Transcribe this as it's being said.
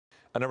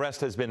An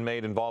arrest has been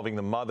made involving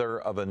the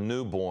mother of a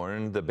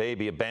newborn, the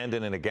baby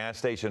abandoned in a gas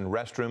station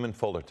restroom in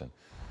Fullerton.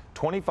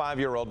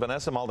 25-year-old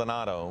Vanessa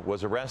Maldonado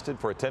was arrested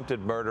for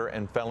attempted murder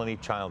and felony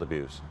child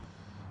abuse.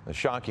 A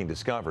shocking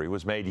discovery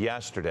was made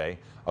yesterday.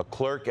 A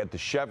clerk at the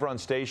Chevron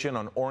station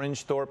on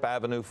Orangethorpe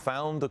Avenue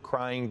found the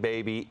crying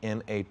baby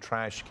in a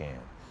trash can.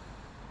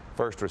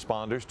 First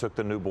responders took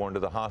the newborn to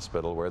the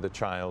hospital, where the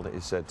child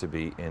is said to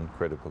be in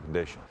critical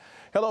condition.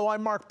 Hello,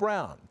 I'm Mark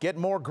Brown. Get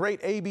more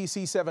great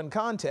ABC7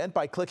 content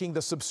by clicking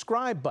the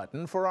subscribe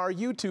button for our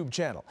YouTube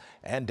channel.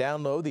 And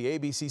download the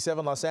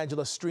ABC7 Los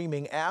Angeles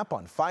streaming app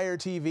on Fire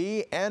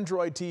TV,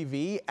 Android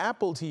TV,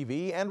 Apple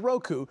TV, and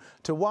Roku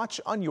to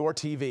watch on your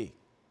TV.